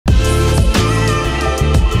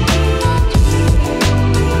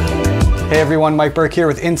Hey everyone, Mike Burke here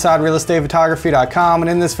with InsideRealEstatePhotography.com, and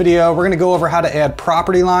in this video we're going to go over how to add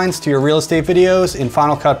property lines to your real estate videos in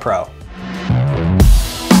Final Cut Pro.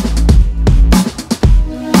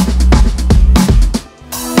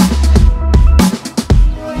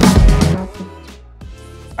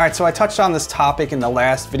 Alright, so I touched on this topic in the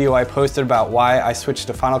last video I posted about why I switched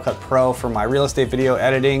to Final Cut Pro for my real estate video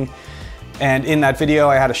editing. And in that video,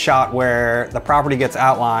 I had a shot where the property gets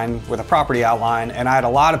outlined with a property outline, and I had a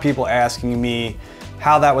lot of people asking me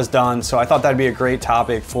how that was done, so I thought that'd be a great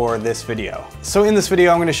topic for this video. So in this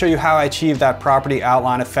video, I'm gonna show you how I achieved that property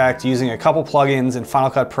outline effect using a couple plugins in Final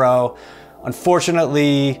Cut Pro.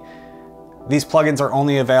 Unfortunately, these plugins are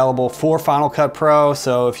only available for Final Cut Pro,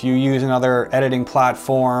 so if you use another editing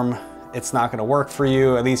platform, it's not gonna work for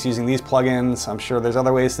you, at least using these plugins. I'm sure there's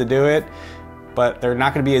other ways to do it, but they're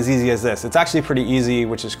not gonna be as easy as this. It's actually pretty easy,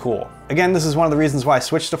 which is cool. Again, this is one of the reasons why I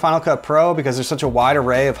switched to Final Cut Pro, because there's such a wide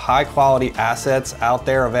array of high quality assets out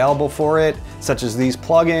there available for it, such as these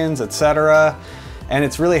plugins, etc. And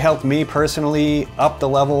it's really helped me personally up the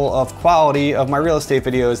level of quality of my real estate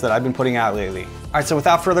videos that I've been putting out lately. All right, so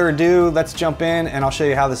without further ado, let's jump in and I'll show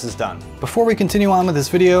you how this is done. Before we continue on with this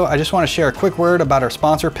video, I just wanna share a quick word about our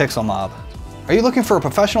sponsor, PixelMob. Are you looking for a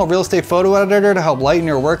professional real estate photo editor to help lighten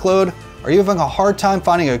your workload? Are you having a hard time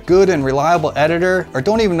finding a good and reliable editor, or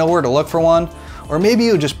don't even know where to look for one? Or maybe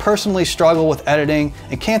you just personally struggle with editing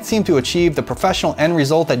and can't seem to achieve the professional end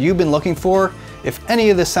result that you've been looking for? If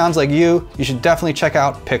any of this sounds like you should definitely check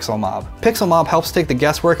out PixelMob. PixelMob helps take the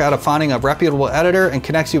guesswork out of finding a reputable editor and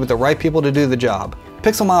connects you with the right people to do the job.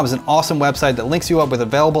 PixelMob is an awesome website that links you up with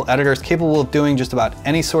available editors capable of doing just about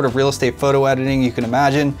any sort of real estate photo editing you can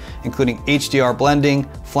imagine, including HDR blending,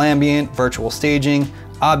 flambient, virtual staging,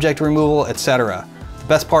 object removal, etc. The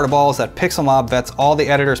best part of all is that PixelMob vets all the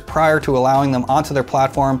editors prior to allowing them onto their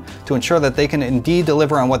platform to ensure that they can indeed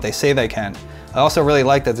deliver on what they say they can. I also really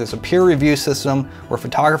like that there's a peer review system where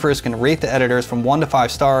photographers can rate the editors from 1 to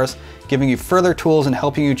 5 stars, giving you further tools and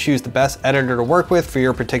helping you choose the best editor to work with for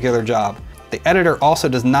your particular job. The editor also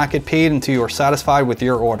does not get paid until you are satisfied with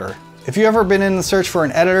your order. If you've ever been in the search for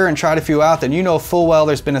an editor and tried a few out, then you know full well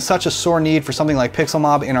there's been such a sore need for something like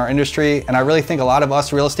PixelMob in our industry, and I really think a lot of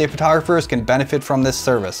us real estate photographers can benefit from this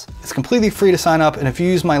service. It's completely free to sign up, and if you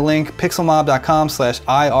use my link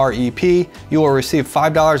pixelmob.com/IREP, you will receive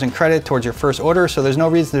 $5 in credit towards your first order, so there's no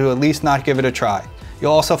reason to at least not give it a try.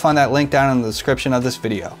 You'll also find that link down in the description of this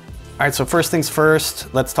video. All right, so first things first,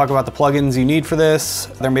 let's talk about the plugins you need for this.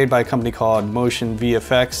 They're made by a company called Motion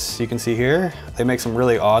VFX. You can see here, they make some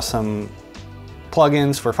really awesome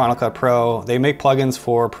plugins for Final Cut Pro. They make plugins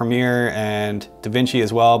for Premiere and DaVinci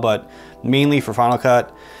as well, but mainly for Final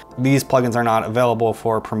Cut. These plugins are not available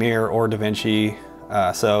for Premiere or DaVinci.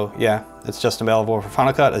 So yeah, it's just available for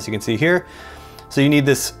Final Cut, as you can see here. So you need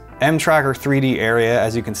this M-Tracker 3D area.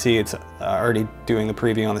 As you can see, it's already doing the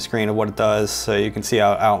preview on the screen of what it does, so you can see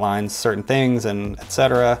how it outlines certain things and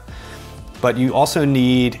etc. But you also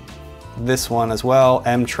need this one as well,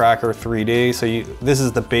 M-Tracker 3D. So this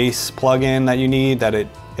is the base plugin that you need, that it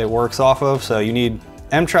works off of. So you need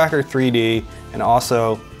M-Tracker 3D and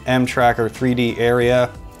also M-Tracker 3D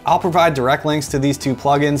area. I'll provide direct links to these two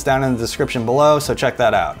plugins down in the description below, so check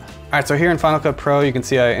that out. All right, so here in Final Cut Pro, you can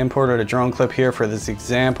see I imported a drone clip here for this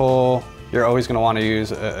example. You're always gonna wanna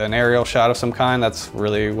use an aerial shot of some kind. That's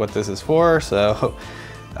really what this is for. So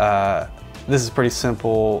this is pretty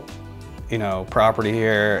simple, you know, property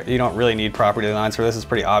here. You don't really need property lines for this. It's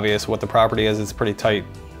pretty obvious what the property is. It's a pretty tight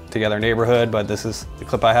together neighborhood, but this is the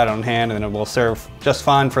clip I had on hand and it will serve just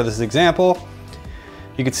fine for this example.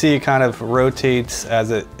 You can see it kind of rotates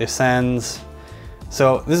as it ascends.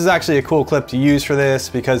 So this is actually a cool clip to use for this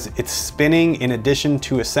because it's spinning in addition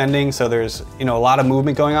to ascending. So there's, you know, a lot of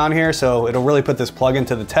movement going on here. So it'll really put this plugin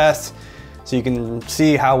to the test. So you can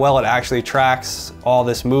see how well it actually tracks all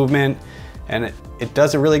this movement, and it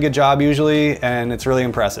does a really good job usually, and it's really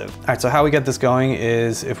impressive. All right, so how we get this going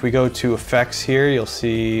is if we go to effects here, you'll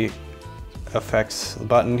see effects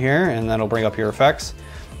button here, and that'll bring up your effects.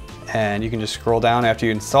 And you can just scroll down after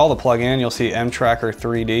you install the plugin, you'll see M-Tracker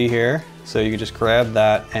 3D here. So you can just grab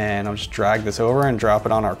that and I'll just drag this over and drop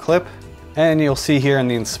it on our clip. And you'll see here in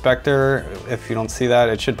the inspector, if you don't see that,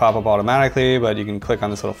 it should pop up automatically, but you can click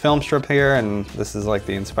on this little film strip here, and this is like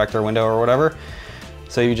the inspector window or whatever.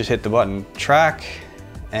 So you just hit the button track,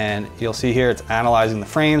 and you'll see here it's analyzing the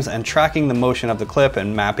frames and tracking the motion of the clip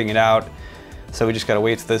and mapping it out. So we just gotta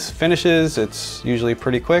wait till this finishes. It's usually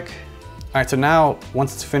pretty quick. All right, so now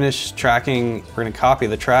once it's finished tracking, we're gonna copy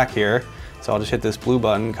the track here. So I'll just hit this blue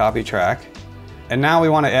button, copy track. And now we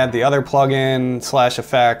wanna add the other plugin /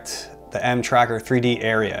 effect, the M-Tracker 3D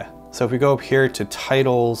area. So if we go up here to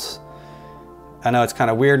titles, I know it's kind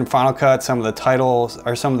of weird in Final Cut. Some of the titles,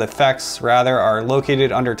 or some of the effects rather, are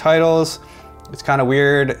located under titles. It's kind of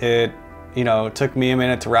weird. It, you know, took me a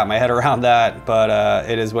minute to wrap my head around that, but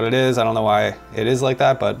it is what it is. I don't know why it is like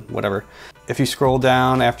that, but whatever. If you scroll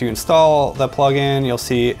down after you install the plugin, you'll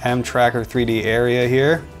see M-Tracker 3D Area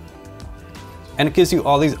here. And it gives you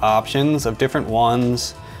all these options of different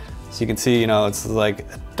ones. So you can see, you know, it's like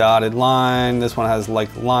a dotted line. This one has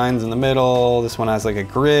like lines in the middle. This one has like a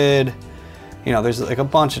grid. You know, there's like a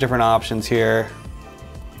bunch of different options here.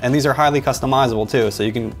 And these are highly customizable too. So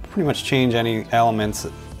you can pretty much change any elements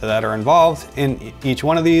that are involved in each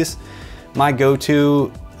one of these. My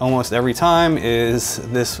go-to almost every time is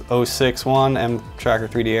this 06 one, M-Tracker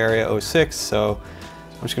 3D Area 06. So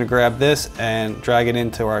I'm just gonna grab this and drag it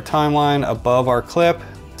into our timeline above our clip.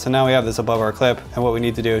 So now we have this above our clip, and what we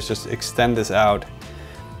need to do is just extend this out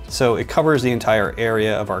so it covers the entire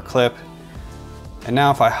area of our clip. And now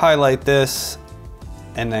if I highlight this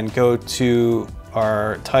and then go to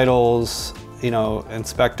our titles, you know,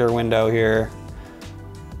 inspector window here,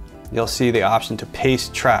 you'll see the option to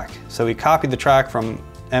paste track. So we copied the track from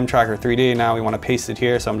M-Tracker 3D, now we want to paste it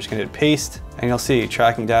here, so I'm just going to hit paste, and you'll see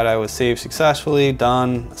tracking data was saved successfully,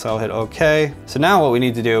 done, so I'll hit OK. So now what we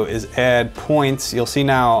need to do is add points. You'll see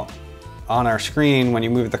now on our screen when you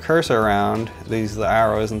move the cursor around, these are the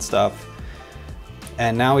arrows and stuff,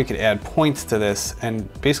 and now we could add points to this and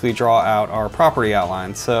basically draw out our property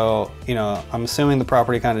outline. So, you know, I'm assuming the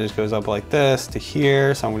property kind of just goes up like this to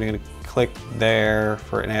here, so I'm going to click there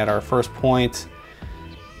and add our first point.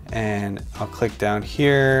 And I'll click down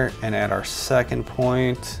here and add our second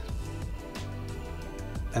point.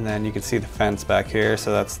 And then you can see the fence back here.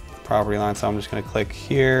 So that's the property line. So I'm just gonna click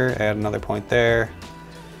here, add another point there,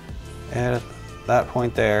 add that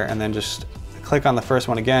point there, and then just click on the first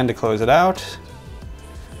one again to close it out.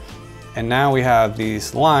 And now we have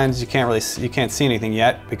these lines. You can't see anything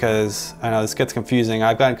yet because I know this gets confusing.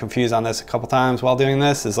 I've gotten confused on this a couple times while doing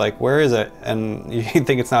this. Is like, where is it? And you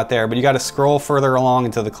think it's not there, but you got to scroll further along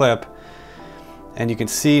into the clip, and you can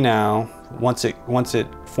see now once it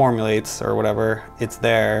formulates or whatever, it's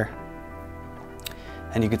there,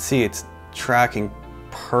 and you can see it's tracking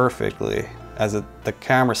perfectly as the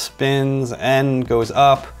camera spins and goes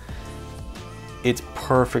up. It's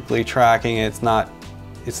perfectly tracking. It's not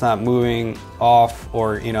moving off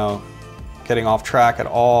or, you know, getting off track at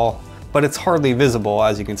all, but it's hardly visible,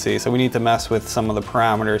 as you can see. So we need to mess with some of the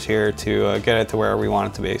parameters here to get it to where we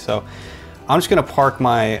want it to be. So I'm just gonna park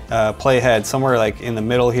my playhead somewhere like in the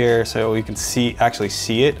middle here so we can actually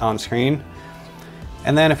see it on screen.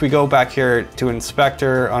 And then if we go back here to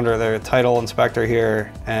inspector under the title inspector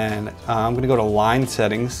here, and I'm gonna go to line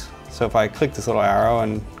settings. So if I click this little arrow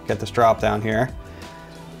and get this drop down here,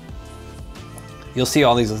 you'll see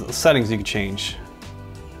all these settings you can change.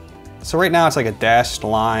 So right now it's like a dashed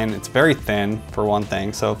line. It's very thin for one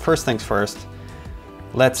thing. So first things first,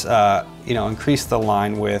 let's you know, increase the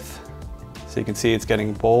line width. So you can see it's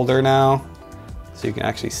getting bolder now. So you can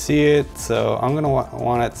actually see it. So I'm gonna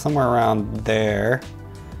want it somewhere around there.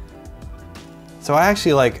 So I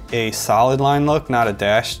actually like a solid line look, not a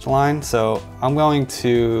dashed line. So I'm going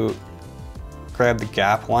to grab the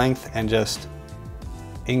gap length and just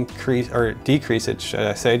increase or decrease it, should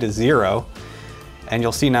I say, to 0. And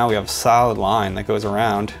you'll see now we have a solid line that goes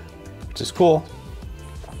around, which is cool.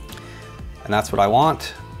 And that's what I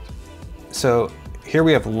want. So here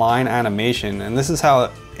we have line animation, and this is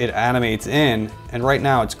how it animates in. And right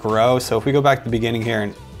now it's grow. So if we go back to the beginning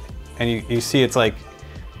here and you see it's like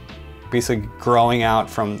basically growing out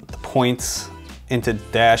from the points into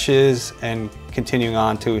dashes and continuing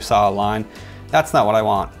on to a solid line. That's not what I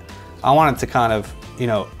want. I want it to kind of, you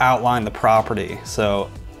know, outline the property. So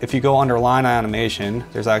if you go under line animation,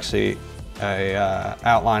 there's actually a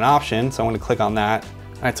outline option. So I'm going to click on that.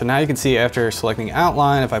 All right, so now you can see after selecting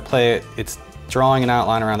outline, if I play it, it's drawing an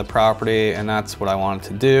outline around the property, and that's what I want it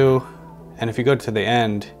to do. And if you go to the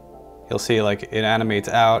end, you'll see like it animates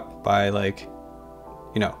out by like,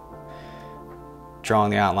 you know, drawing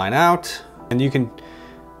the outline out. And you can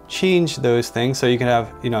change those things. So you can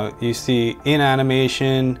have, you know, you see in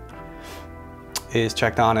animation is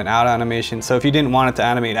checked on and out animation. So if you didn't want it to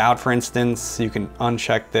animate out, for instance, you can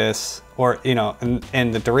uncheck this, or, you know,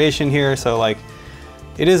 and the duration here. So like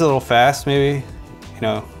it is a little fast maybe, you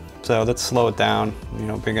know, so let's slow it down, you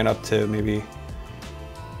know, bring it up to maybe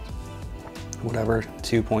whatever,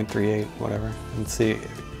 2.38, whatever, and see,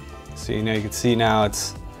 you know, you can see now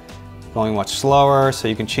it's going much slower. So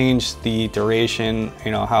you can change the duration,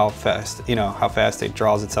 you know, how fast it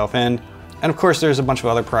draws itself in. And of course there's a bunch of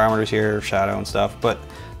other parameters here, shadow and stuff, but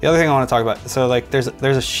the other thing I want to talk about, so like there's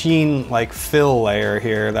a sheen like fill layer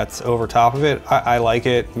here that's over top of it. I like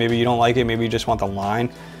it. Maybe you don't like it, maybe you just want the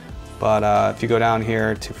line. But if you go down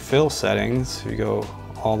here to fill settings, if you go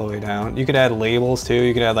all the way down, you could add labels too.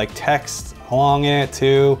 You could add like text along it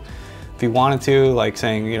too. If you wanted to, like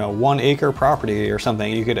saying, you know, 1 acre property or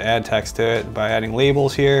something, you could add text to it by adding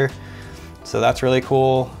labels here. So that's really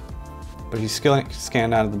cool. But if you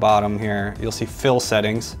scan down at the bottom here, you'll see fill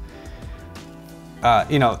settings.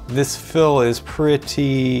 You know, this fill is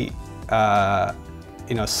pretty,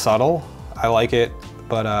 you know, subtle. I like it,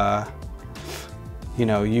 but you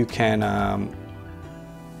know, you can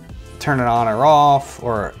turn it on or off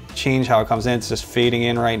or change how it comes in. It's just fading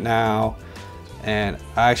in right now. And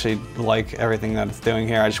I actually like everything that it's doing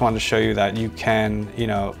here. I just wanted to show you that you can, you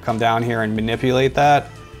know, come down here and manipulate that.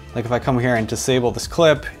 Like if I come here and disable this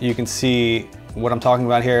clip, you can see what I'm talking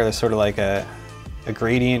about here. There's sort of like a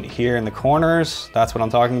gradient here in the corners. That's what I'm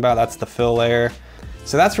talking about. That's the fill layer.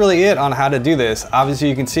 So that's really it on how to do this. Obviously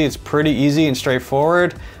you can see it's pretty easy and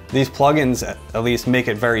straightforward. These plugins at least make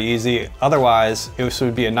it very easy. Otherwise, it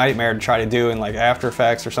would be a nightmare to try to do in like After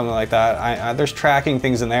Effects or something like that. There's tracking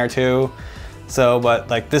things in there too. So, but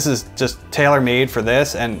like this is just tailor-made for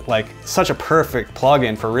this, and like such a perfect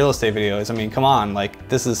plugin for real estate videos. I mean, come on, like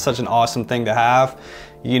this is such an awesome thing to have.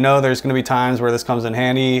 You know, there's gonna be times where this comes in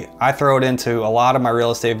handy. I throw it into a lot of my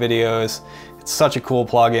real estate videos. It's such a cool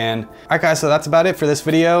plugin. All right guys, so that's about it for this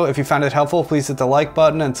video. If you found it helpful, please hit the like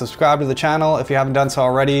button and subscribe to the channel if you haven't done so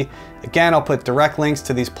already. Again, I'll put direct links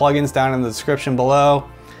to these plugins down in the description below.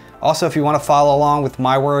 Also, if you want to follow along with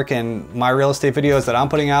my work and my real estate videos that I'm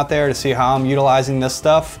putting out there to see how I'm utilizing this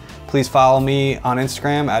stuff, please follow me on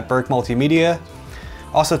Instagram at Burke Multimedia.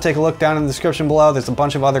 Also, take a look down in the description below. There's a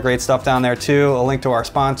bunch of other great stuff down there too. A link to our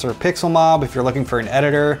sponsor, Pixel Mob, if you're looking for an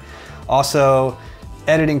editor. Also,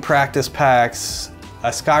 editing practice packs,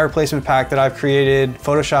 a sky replacement pack that I've created,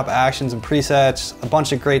 Photoshop actions and presets, a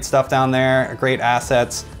bunch of great stuff down there, great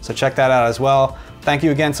assets. So check that out as well. Thank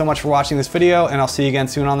you again so much for watching this video, and I'll see you again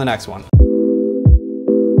soon on the next one.